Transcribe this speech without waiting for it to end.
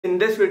In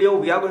this video,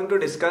 we are going to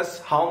discuss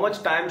how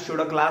much time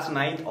should a class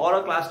 9th or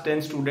a class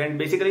 10 student,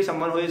 basically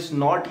someone who is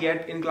not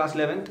yet in class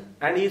 11th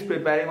and he is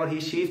preparing or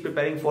she is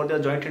preparing for the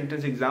joint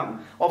entrance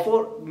exam or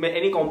for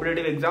any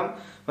competitive exam,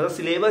 मतलब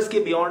syllabus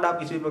के beyond आप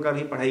किसी भी प्रकार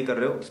की पढ़ाई कर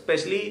रहे हो,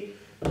 especially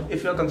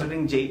if you are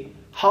considering JEE,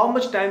 how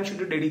much time should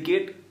you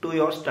dedicate to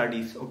your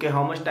studies? Okay,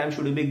 how much time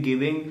should you be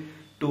giving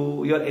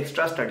to your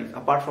extra studies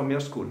apart from your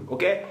school?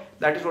 Okay,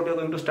 that is what you're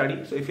going to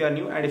study. So if you are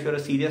new and if you're a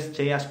serious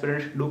JEE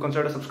aspirant, do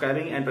consider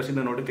subscribing and pressing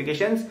the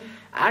notifications.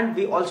 And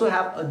we also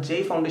have a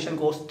JEE foundation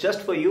course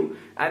just for you,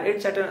 and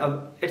it's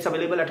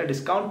available at a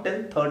discount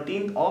till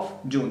 13th of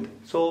June.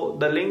 So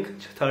the link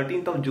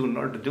 13th of June,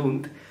 not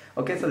June.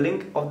 Okay, so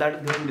link of that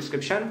is given in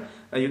description.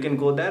 You can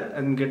go there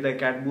and get the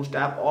Acad Boost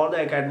app or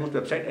the Acad Boost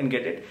website and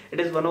get it. It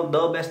is one of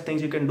the best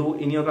things you can do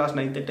in your class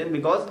 9th and 10th,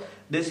 because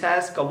this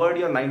has covered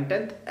your 9th,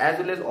 10th as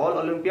well as all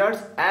Olympiads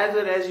as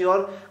well as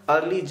your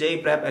early JEE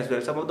prep as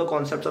well. Some of the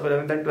concepts of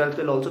 11th and 12th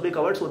will also be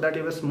covered, so that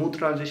you have a smooth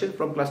transition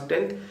from class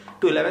 10th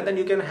to 11th and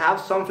you can have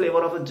some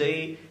flavor of a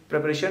JEE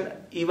preparation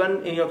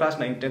even in your class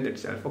 9th, 10th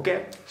itself.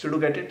 Okay, so do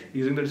get it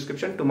using the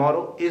description.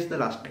 Tomorrow is the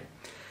last day.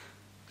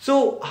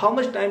 So how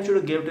much time should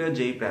you give to your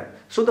JEE prep?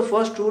 So the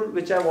first rule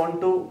which I want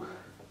to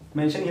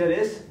mention here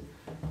is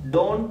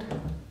don't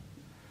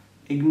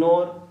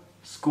ignore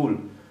school.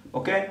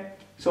 Okay,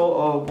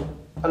 so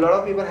a lot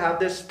of people have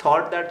this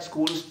thought that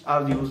schools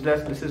are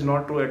useless. This is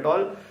not true at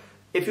all.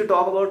 If you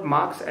talk about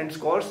marks and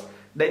scores,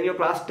 then your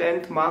class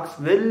 10th marks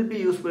will be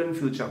useful in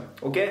future.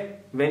 Okay,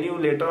 when you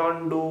later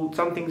on do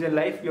some things in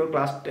life, your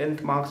class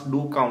 10th marks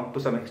do count to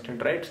some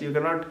extent, right? So you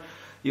cannot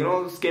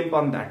skimp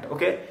on that.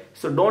 Okay,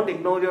 so don't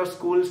ignore your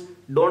schools.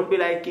 Don't be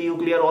like you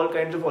clear all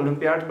kinds of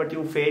Olympiads but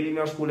you fail in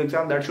your school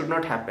exam. That should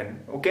not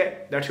happen.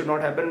 Okay, that should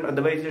not happen,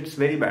 otherwise it's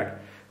very bad.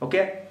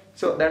 Okay,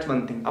 so that's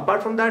one thing.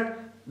 Apart from that,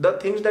 the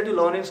things that you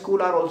learn in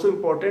school are also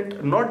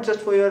important, not just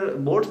for your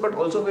boards but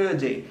also for your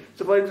JEE.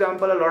 So for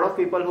example, a lot of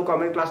people who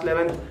come in class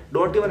 11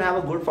 don't even have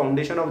a good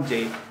foundation of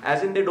JEE,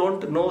 as in they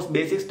don't know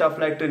basic stuff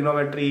like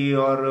trigonometry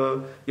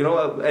or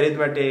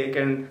arithmetic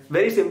and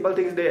very simple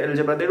things,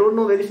 algebra. They don't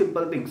know very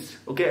simple things,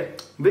 okay,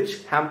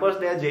 which hampers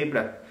their JEE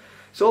prep.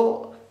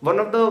 So one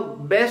of the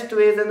best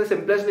ways and the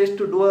simplest ways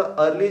to do an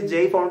early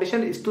JEE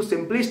foundation is to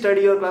simply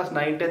study your class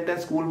 9, 10th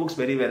and school books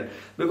very well,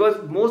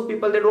 because most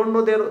people, they don't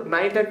know their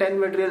 9th and 10th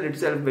material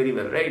itself very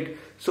well, right?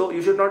 So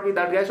you should not be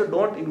that guy. So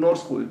don't ignore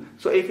school.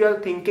 So if you are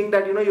thinking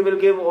that you will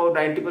give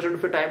 90%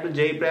 of your time to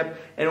JEE prep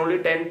and only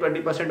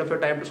 10-20% of your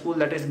time to school,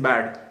 that is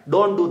bad.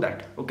 Don't do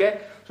that.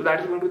 Okay, so that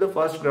is going to be the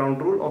first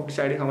ground rule of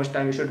deciding how much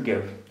time you should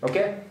give.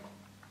 Okay,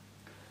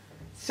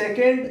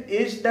 second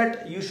is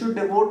that you should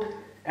devote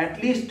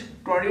at least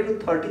 20 to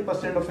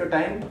 30% of your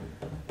time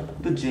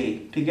to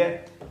JEE.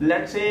 Okay,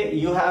 let's say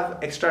you have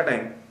extra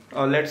time,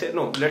 or let's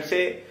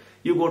say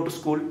you go to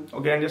school,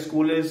 okay, and your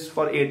school is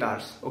for 8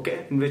 hours,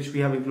 okay, in which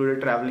we have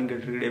included traveling,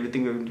 getting ready,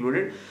 everything we have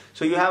included.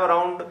 So you have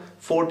around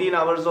 14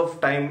 hours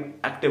of time,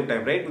 active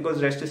time, right?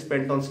 Because rest is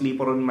spent on sleep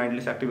or on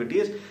mindless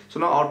activities.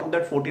 So now out of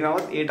that 14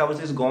 hours, 8 hours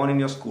is gone in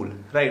your school,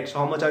 right? So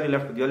how much are you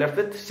left with? You're left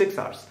with 6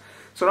 hours.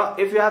 So now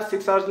if you have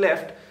 6 hours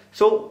left,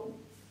 so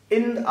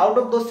out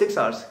of those 6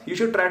 hours, you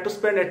should try to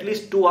spend at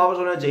least 2 hours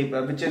on a JEE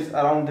prep, which is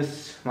around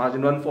this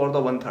margin, 1/4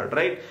 or 1/3,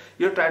 right?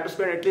 You try to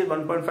spend at least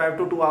 1.5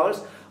 to 2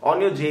 hours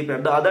on your JEE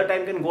prep. The other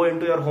time can go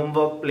into your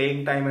homework,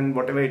 playing time and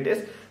whatever it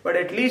is, but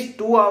at least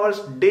 2 hours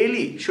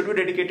daily should be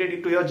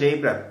dedicated to your JEE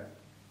prep.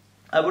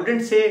 I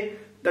wouldn't say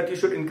that you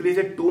should increase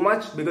it too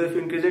much, because if you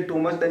increase it too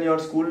much, then your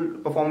school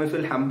performance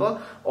will hamper,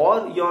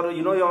 or your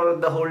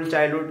the whole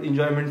childhood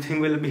enjoyment thing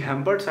will be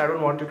hampered. So I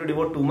don't want you to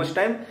devote too much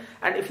time,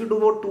 and if you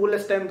devote too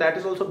less time, that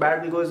is also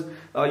bad, because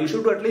you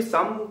should do at least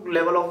some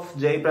level of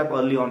JEE prep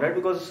early on, right?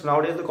 Because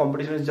nowadays the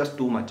competition is just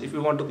too much. If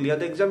you want to clear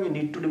the exam, you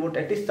need to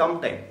devote at least some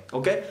time.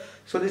 Okay,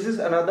 so this is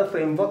another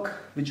framework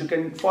which you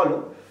can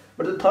follow.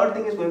 But the third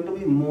thing is going to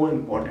be more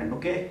important.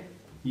 Okay,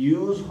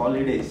 use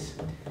holidays.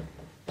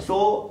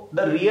 So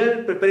the real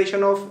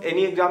preparation of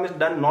any exam is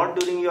done not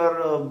during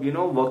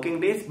your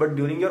working days, but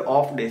during your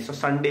off days. So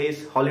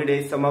Sundays,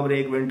 holidays, summer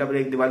break, winter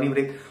break, Diwali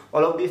break,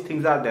 all of these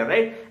things are there,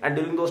 right? And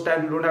during those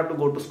times you don't have to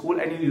go to school,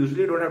 and you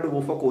usually don't have to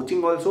go for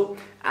coaching also,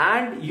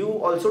 and you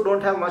also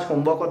don't have much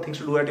homework or things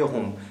to do at your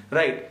home,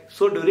 right?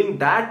 So during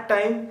that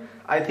time,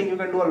 I think you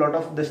can do a lot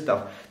of this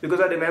stuff,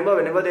 because I remember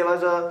whenever there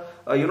was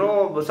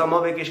a summer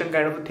vacation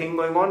kind of a thing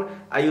going on,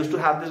 I used to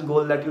have this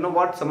goal that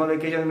summer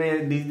vacation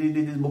mein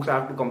these books I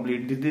have to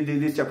complete,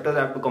 these chapters I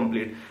have to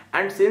complete.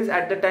 And since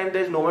at the time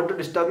there is no one to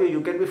disturb you,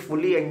 you can be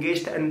fully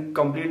engaged and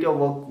complete your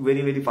work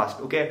very, very fast.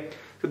 Okay,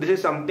 so this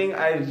is something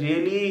I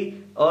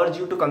really urge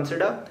you to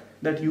consider,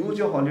 that use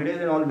your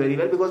holidays and all very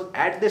well, because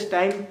at this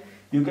time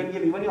you can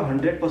give even your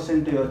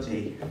 100% to your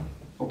JEE.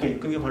 Okay, you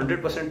can give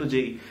 100% to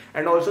JEE,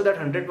 and also that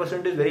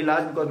 100% is very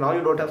large, because now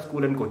you don't have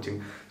school and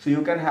coaching. So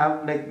you can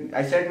have, like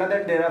I said now,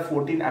 that there are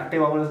 14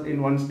 active hours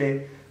in one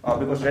day,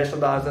 because rest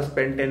of the hours are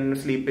spent in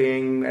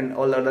sleeping and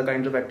all other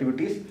kinds of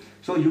activities.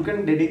 So you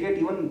can dedicate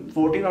even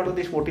 14 out of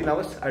these 14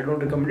 hours. I don't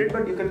recommend it,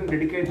 but you can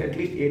dedicate at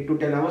least 8 to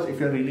 10 hours if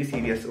you're really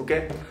serious.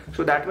 Okay,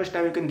 so that much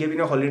time you can give in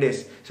your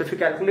holidays. So if you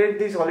calculate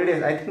these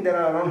holidays, I think there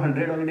are around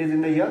 100 holidays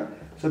in the year.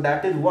 So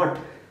that is what,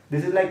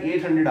 this is like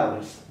 800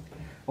 hours.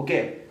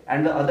 Okay,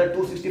 and the other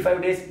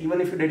 265 days, even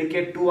if you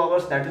dedicate 2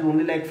 hours, that is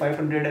only like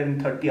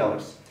 530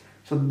 hours.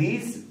 So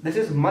this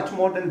is much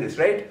more than this,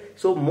 right?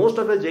 So most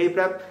of the JEE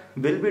prep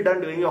will be done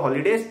during your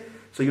holidays.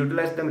 So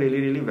utilize them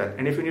really well.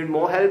 And if you need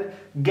more help,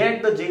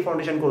 get the JEE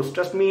Foundation course.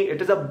 Trust me,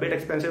 it is a bit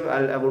expensive.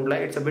 I won't lie,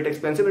 it's a bit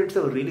expensive, but it's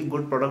a really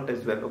good product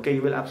as well. Okay,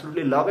 you will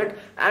absolutely love it,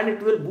 and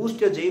it will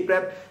boost your JEE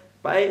prep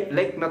by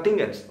like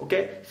nothing else.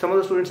 Okay, some of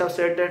the students have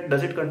said that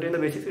does it contain the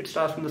basics? It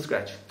starts from the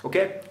scratch.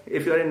 Okay,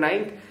 if you are in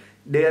 9th,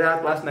 there are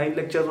class 9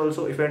 lectures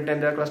also. If you are in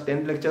 10th, there are class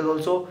 10 lectures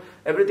also.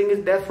 Everything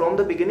is there from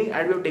the beginning,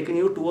 and we have taken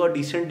you to a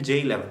decent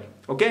JEE level.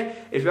 Okay,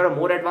 if you are a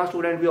more advanced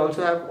student, we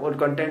also have all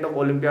content of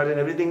Olympiads and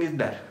everything is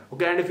there.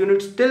 Okay, and if you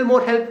need still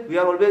more help, we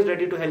are always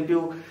ready to help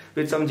you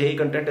with some JEE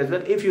content as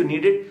well if you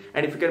need it,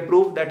 and if you can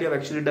prove that you have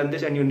actually done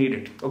this and you need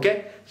it.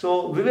 Okay,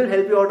 so we will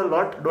help you out a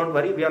lot. Don't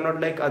worry, we are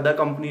not like other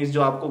companies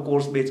जो आपको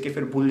course बेच के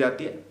फिर भूल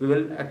जाती है. We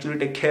will actually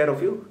take care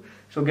of you.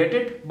 So get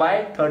it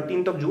by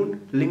 13th of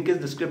June. Link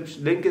is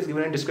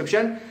given in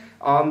description.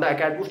 The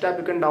Academy app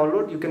you can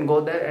download. You can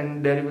go there,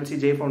 and there you will see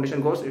JEE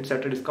Foundation course. It's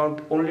at a discount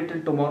only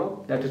till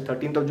tomorrow. That is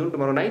 13th of June,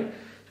 tomorrow night.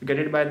 So get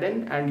it by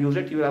then and use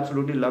it. You will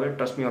absolutely love it.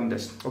 Trust me on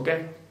this.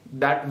 Okay,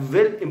 that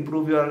will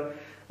improve your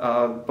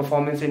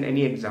performance in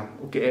any exam.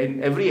 Okay,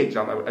 in every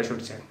exam I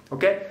should say.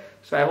 Okay,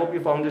 so I hope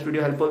you found this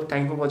video helpful.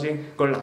 Thank you for watching. Good luck.